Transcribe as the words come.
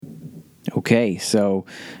Okay, so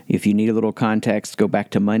if you need a little context, go back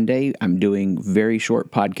to Monday. I'm doing very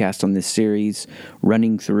short podcasts on this series,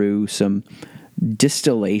 running through some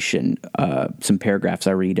distillation, some paragraphs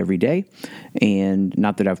I read every day. And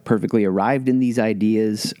not that I've perfectly arrived in these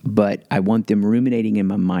ideas, but I want them ruminating in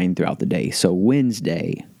my mind throughout the day. So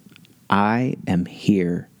Wednesday, I am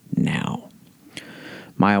here now.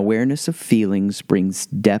 My awareness of feelings brings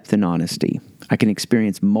depth and honesty. I can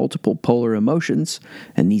experience multiple polar emotions,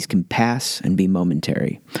 and these can pass and be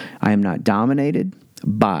momentary. I am not dominated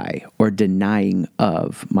by or denying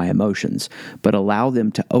of my emotions, but allow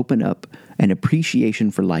them to open up an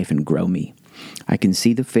appreciation for life and grow me. I can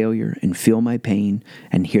see the failure and feel my pain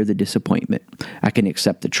and hear the disappointment. I can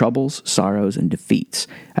accept the troubles, sorrows, and defeats.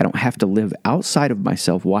 I don't have to live outside of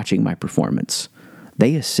myself watching my performance.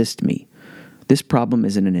 They assist me. This problem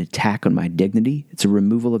isn't an attack on my dignity, it's a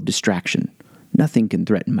removal of distraction. Nothing can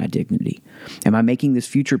threaten my dignity. Am I making this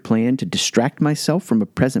future plan to distract myself from a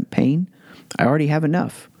present pain? I already have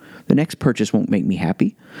enough. The next purchase won't make me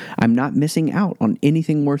happy. I'm not missing out on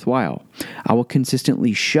anything worthwhile. I will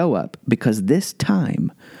consistently show up because this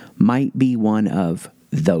time might be one of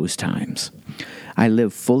those times. I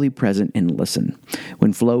live fully present and listen.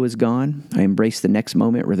 When flow is gone, I embrace the next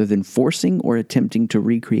moment rather than forcing or attempting to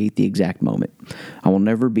recreate the exact moment. I will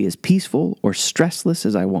never be as peaceful or stressless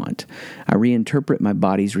as I want. I reinterpret my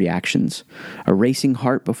body's reactions. A racing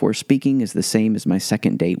heart before speaking is the same as my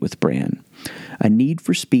second date with Bran. A need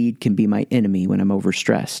for speed can be my enemy when I'm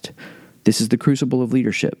overstressed. This is the crucible of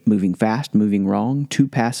leadership, moving fast, moving wrong, too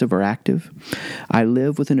passive or active. I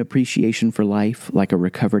live with an appreciation for life like a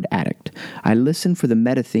recovered addict. I listen for the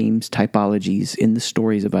meta-themes, typologies in the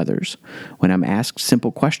stories of others. When I'm asked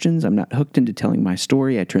simple questions, I'm not hooked into telling my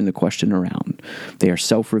story. I turn the question around. They are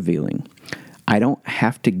self-revealing. I don't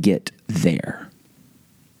have to get there.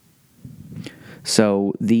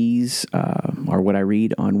 So these are what I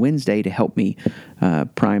read on Wednesday to help me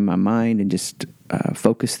prime my mind and just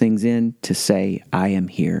focus things in to say, I am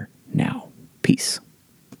here now. Peace.